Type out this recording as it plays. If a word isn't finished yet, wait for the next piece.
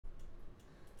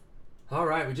All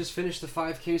right, we just finished the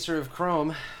 5-caser of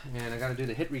Chrome, and I got to do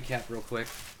the hit recap real quick.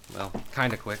 Well,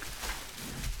 kind of quick.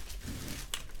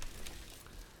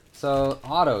 So,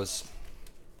 autos.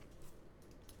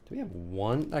 Do we have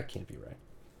one? That can't be right.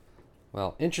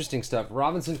 Well, interesting stuff.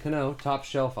 Robinson Cano, top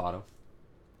shelf auto.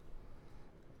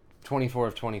 24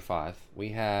 of 25. We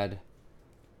had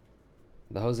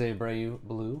the Jose Abreu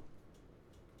blue.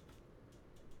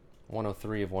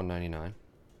 103 of 199.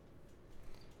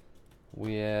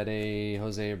 We had a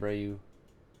Jose Abreu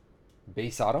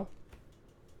base auto.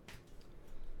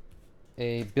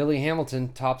 A Billy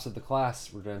Hamilton tops of the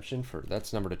class redemption for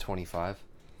that's number to 25.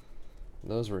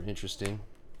 Those were interesting.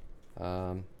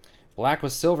 Black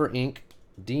with silver ink.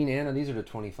 Dean Anna, these are to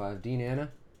 25. Dean Anna,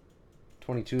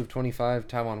 22 of 25.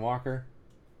 Taiwan Walker,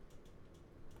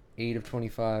 8 of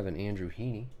 25. And Andrew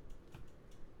Heaney.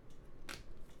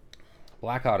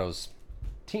 Black autos.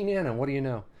 Dean Anna, what do you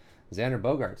know? Xander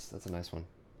Bogaerts, that's a nice one.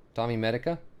 Tommy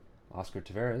Medica, Oscar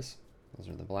Taveras, those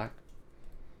are the black.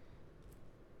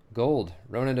 Gold,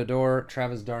 Ronan Odor,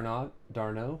 Travis d'Arnaud,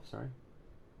 sorry.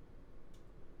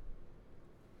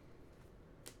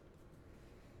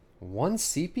 One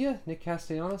sepia, Nick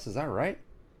Castellanos, is that right?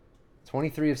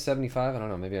 23 of 75, I don't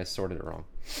know, maybe I sorted it wrong.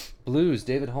 Blues,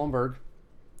 David Holmberg,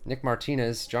 Nick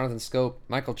Martinez, Jonathan Scope,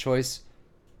 Michael Choice,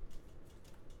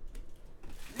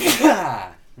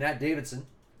 Nat Davidson.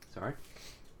 Sorry.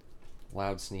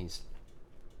 Loud sneeze.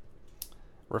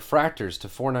 Refractors to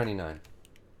 $4.99.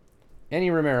 Annie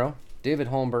Romero, David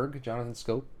Holmberg, Jonathan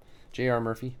Scope, J.R.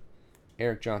 Murphy,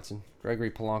 Eric Johnson,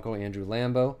 Gregory Polanco, Andrew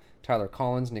Lambeau, Tyler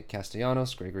Collins, Nick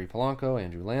Castellanos, Gregory Polanco,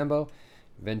 Andrew Lambeau,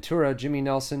 Ventura, Jimmy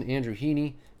Nelson, Andrew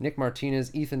Heaney, Nick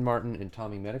Martinez, Ethan Martin, and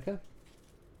Tommy Medica.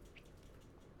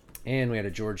 And we had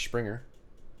a George Springer,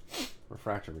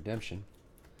 refractor redemption.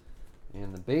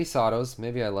 And the base autos,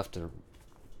 maybe I left a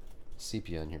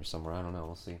sepia in here somewhere. I don't know.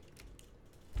 We'll see.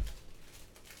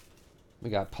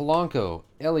 We got Polanco,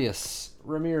 Elias,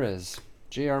 Ramirez,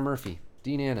 J.R. Murphy,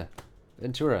 Dean Anna,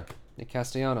 Ventura, Nick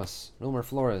Castellanos, Wilmer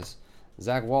Flores,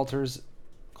 Zach Walters,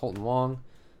 Colton Wong,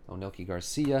 Onelki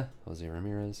Garcia, Jose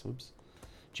Ramirez,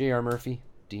 J.R. Murphy,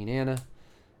 Dean Anna,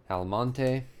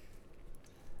 Almonte,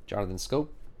 Jonathan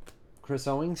Scope, Chris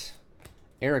Owings,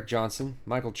 Eric Johnson,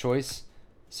 Michael Choice,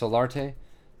 Solarte,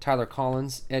 Tyler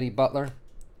Collins, Eddie Butler,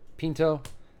 Pinto,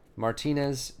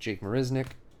 Martinez, Jake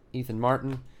Marisnik, Ethan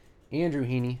Martin, Andrew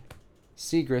Heaney,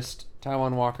 Segrist,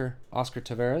 Taiwan Walker, Oscar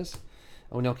Taveras,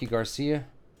 Onelki Garcia,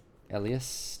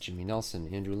 Elias, Jimmy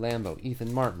Nelson, Andrew Lambeau,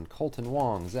 Ethan Martin, Colton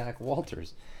Wong, Zach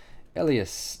Walters,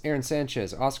 Elias, Aaron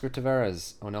Sanchez, Oscar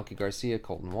Taveras, Onelki Garcia,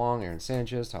 Colton Wong, Aaron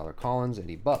Sanchez, Tyler Collins,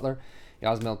 Eddie Butler,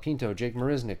 Yasmel Pinto, Jake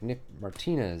Marisnik, Nick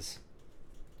Martinez,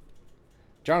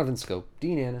 Jonathan Scope,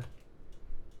 Dean Anna,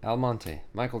 Almonte,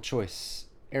 Michael Choice,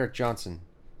 Eric Johnson.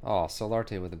 Oh,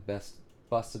 Solarte with the best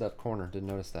busted up corner. Didn't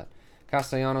notice that.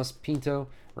 Castellanos, Pinto,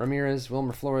 Ramirez,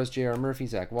 Wilmer Flores, J.R. Murphy,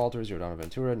 Zach Walters, Rodano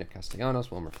Ventura, Nick Castellanos,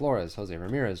 Wilmer Flores, Jose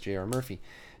Ramirez, J.R. Murphy,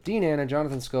 Dean Anna,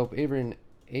 Jonathan Scope,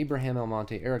 Abraham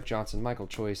Almonte, Eric Johnson, Michael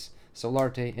Choice,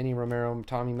 Solarte, Enny Romero,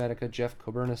 Tommy Medica, Jeff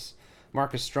Coburnis,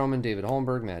 Marcus Stroman, David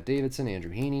Holmberg, Matt Davidson,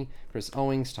 Andrew Heaney, Chris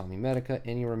Owings, Tommy Medica,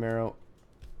 Enny Romero,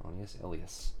 Onias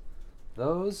Elias.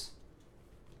 Those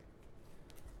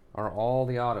are all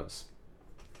the autos.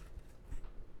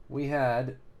 We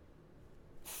had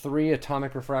 3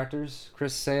 atomic refractors.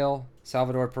 Chris Sale,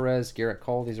 Salvador Perez, Garrett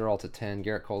Cole. These are all to 10.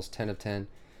 Garrett Cole's 10 of 10.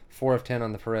 4 of 10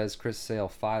 on the Perez. Chris Sale,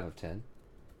 5 of 10.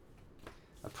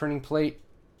 A printing plate.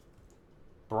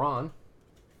 Braun.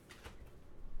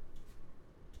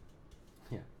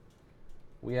 Yeah.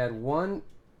 We had one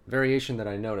variation that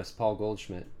I noticed. Paul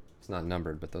Goldschmidt. It's not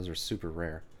numbered, but those are super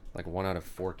rare. Like 1 out of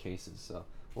 4 cases. So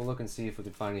we'll look and see if we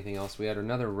can find anything else. We had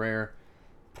another rare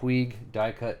Puig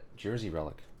die-cut jersey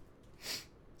relic.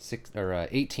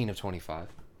 18 of 25.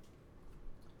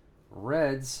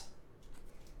 Reds,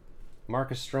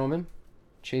 Marcus Stroman,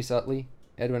 Chase Utley,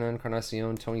 Edwin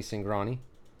Encarnacion, Tony Cingrani.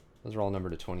 Those are all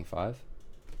numbered to 25.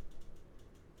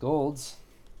 Golds,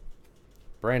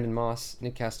 Brandon Moss,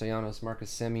 Nick Castellanos,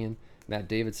 Marcus Semien, Matt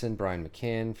Davidson, Brian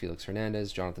McCann, Felix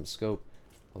Hernandez, Jonathan Scope,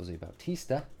 Jose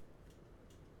Bautista.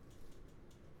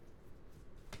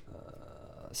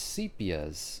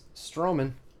 Sepias,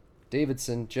 Stroman,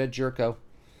 Davidson, Jed Jerko,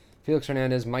 Felix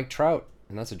Hernandez, Mike Trout,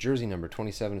 and that's a jersey number,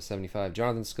 27 to 75.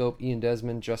 Jonathan Scope, Ian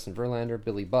Desmond, Justin Verlander,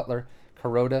 Billy Butler,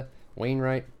 Kuroda,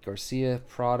 Wainwright, Garcia,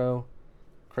 Prado,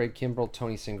 Craig Kimbrell,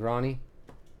 Tony Cingrani.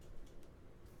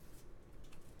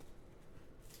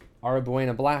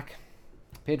 Arabuena Black,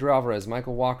 Pedro Alvarez,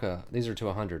 Michael Waka, these are to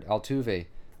 100. Altuve,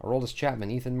 Aroldis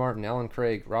Chapman, Ethan Martin, Alan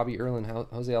Craig, Robbie Erlin,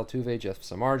 Jose Altuve, Jeff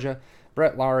Samardzija,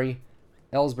 Brett Lowry,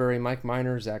 Ellsbury, Mike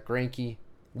Minor, Zach Greinke,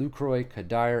 Lucroy,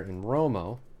 Kadir, and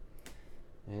Romo.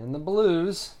 And the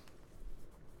Blues,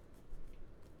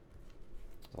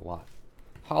 a lot.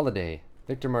 Holiday,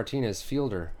 Victor Martinez,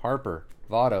 Fielder, Harper,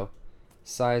 Votto,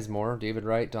 Sizemore, David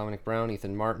Wright, Dominic Brown,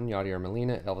 Ethan Martin, Yadier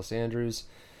Molina, Elvis Andrews,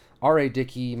 R.A.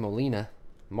 Dickey, Molina,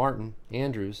 Martin,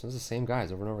 Andrews, those are the same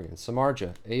guys over and over again.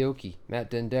 Samardzija, Aoki, Matt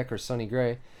Dendecker, Sonny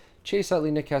Gray, Chase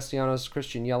Utley, Nick Castellanos,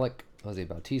 Christian Yelich, Jose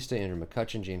Bautista, Andrew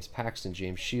McCutcheon, James Paxton,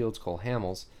 James Shields, Cole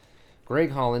Hamels,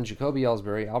 Greg Holland, Jacoby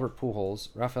Ellsbury, Albert Pujols,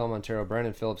 Rafael Montero,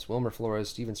 Brandon Phillips, Wilmer Flores,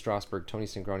 Steven Strasburg, Tony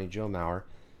Cingrani, Joe Mauer,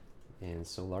 and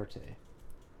Solarte.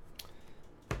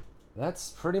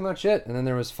 That's pretty much it. And then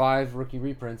there was 5 rookie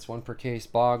reprints, 1 per case.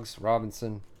 Boggs,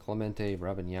 Robinson, Clemente,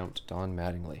 Robin Yount, Don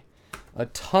Mattingly. A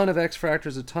ton of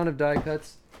X-Fractors, a ton of die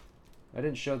cuts. I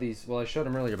didn't show these. Well, I showed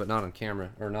them earlier, but not on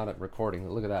camera, or not at recording.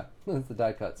 Look at that. That's the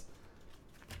die cuts.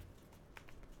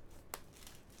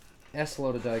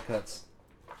 S-load of die cuts.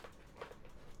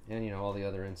 And, you know, all the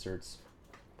other inserts.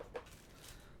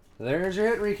 There's your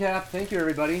hit recap. Thank you,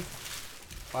 everybody.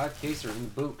 5 caser in the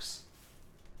books.